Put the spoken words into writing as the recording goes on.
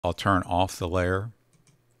I'll turn off the layer.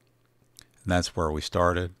 And that's where we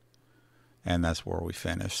started, and that's where we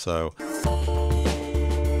finished. So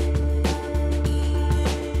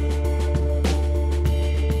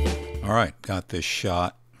all right, got this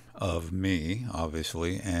shot of me,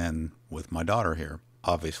 obviously, and with my daughter here.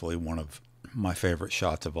 Obviously, one of my favorite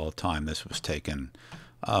shots of all time. This was taken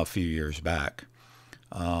a few years back.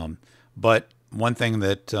 But one thing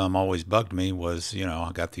that always bugged me was,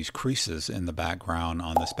 I got these creases in the background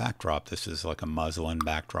on this backdrop. This is like a muslin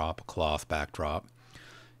backdrop, a cloth backdrop.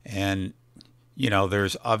 And,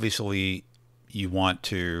 there's obviously, you want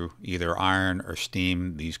to either iron or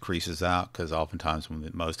steam these creases out, because oftentimes,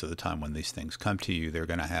 most of the time when these things come to you, they're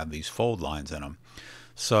going to have these fold lines in them.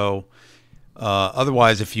 So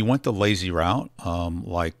otherwise, if you went the lazy route,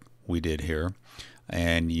 like we did here,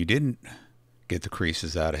 and you didn't get the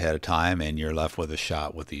creases out ahead of time, and you're left with a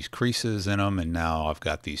shot with these creases in them, and now I've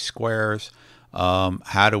got these squares.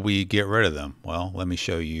 How do we get rid of them? Well, let me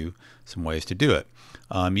show you some ways to do it.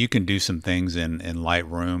 You can do some things in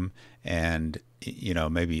Lightroom and,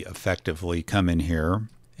 maybe effectively come in here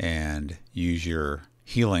and use your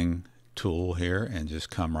healing tool here and just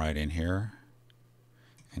come right in here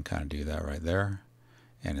and kind of do that right there.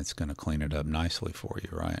 And it's going to clean it up nicely for you,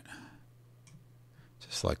 right?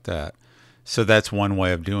 Just like that. So that's one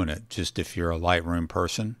way of doing it. Just if you're a Lightroom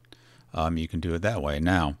person, you can do it that way.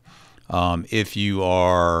 Now, if you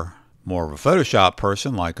are more of a Photoshop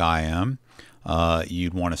person like I am,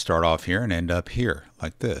 you'd want to start off here and end up here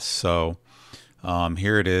like this. So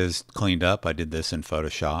here it is cleaned up. I did this in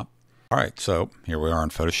Photoshop. All right, so here we are in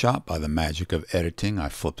Photoshop. By the magic of editing, I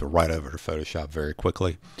flipped it right over to Photoshop very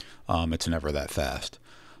quickly. It's never that fast.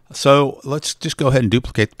 So let's just go ahead and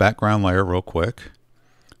duplicate the background layer real quick.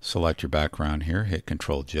 Select your background here, hit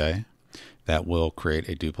Control J. That will create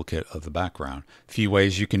a duplicate of the background. A few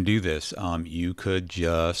ways you can do this. You could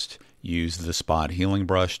just use the spot healing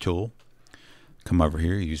brush tool. Come over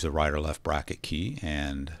here, use the right or left bracket key,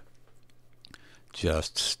 and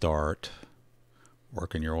just start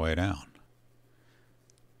working your way down.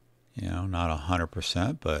 Not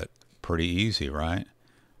 100%, but pretty easy, right?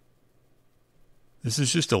 This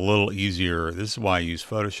is just a little easier. This is why I use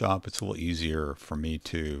Photoshop. It's a little easier for me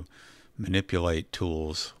to manipulate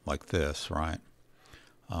tools like this, right?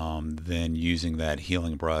 Than using that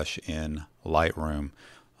healing brush in Lightroom.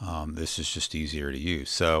 This is just easier to use.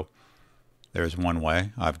 So there's one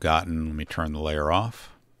way I've gotten. Let me turn the layer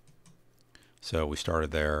off. So we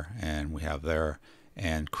started there, and we have there,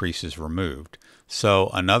 and creases removed.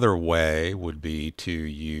 So another way would be to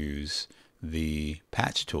use the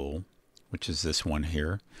patch tool, which is this one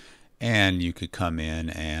here, and you could come in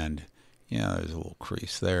and there's a little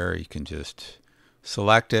crease there. You can just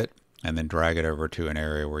select it and then drag it over to an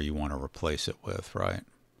area where you want to replace it with, right?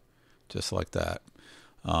 Just like that.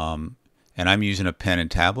 And I'm using a pen and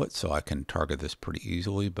tablet, so I can target this pretty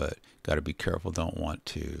easily, but got to be careful. Don't want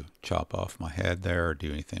to chop off my head there or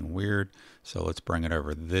do anything weird. So let's bring it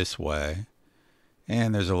over this way.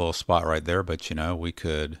 And there's a little spot right there, but we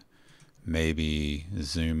could maybe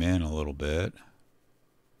zoom in a little bit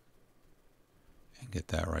and get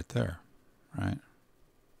that right there, right?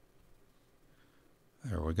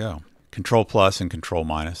 There we go. Control plus and control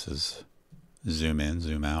minus is zoom in,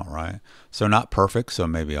 zoom out, right? So not perfect, so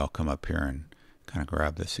maybe I'll come up here and kind of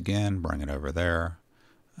grab this again, bring it over there.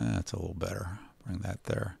 That's a little better. Bring that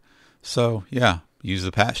there. So yeah, use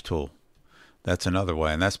the patch tool. That's another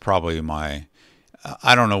way, and that's probably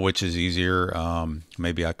I don't know which is easier.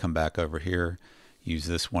 Maybe I come back over here, use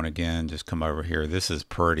this one again, just come over here. This is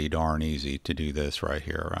pretty darn easy to do this right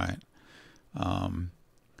here, right?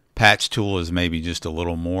 Patch tool is maybe just a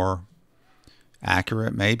little more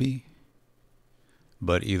accurate, maybe.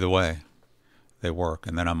 But either way, they work.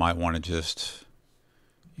 And then I might want to just,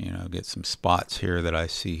 get some spots here that I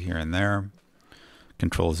see here and there.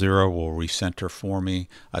 Control 0 will recenter for me.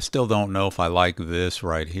 I still don't know if I like this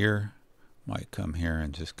right here. Might come here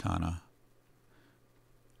and just kind of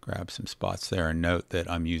grab some spots there, and note that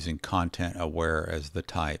I'm using content aware as the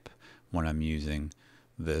type when I'm using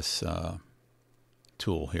this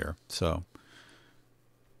tool here. So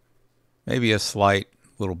maybe a slight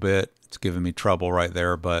little bit. It's giving me trouble right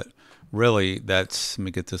there, but really let me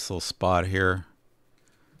get this little spot here.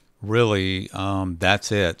 Really,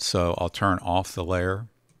 that's it. So I'll turn off the layer,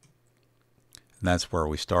 and that's where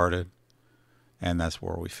we started, and that's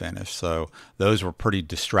where we finished. So those were pretty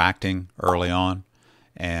distracting early on,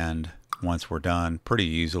 and once we're done, pretty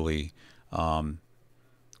easily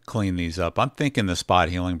clean these up. I'm thinking the spot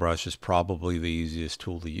healing brush is probably the easiest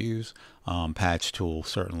tool to use. Patch tool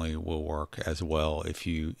certainly will work as well. If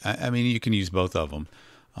you, I mean, you can use both of them.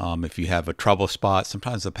 If you have a trouble spot,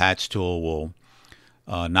 sometimes the patch tool will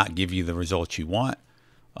not give you the results you want,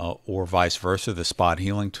 or vice versa, the spot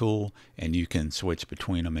healing tool, and you can switch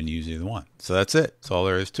between them and use either one. So that's it. That's all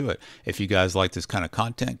there is to it. If you guys like this kind of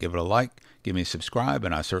content, give it a like, give me a subscribe,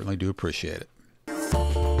 and I certainly do appreciate it.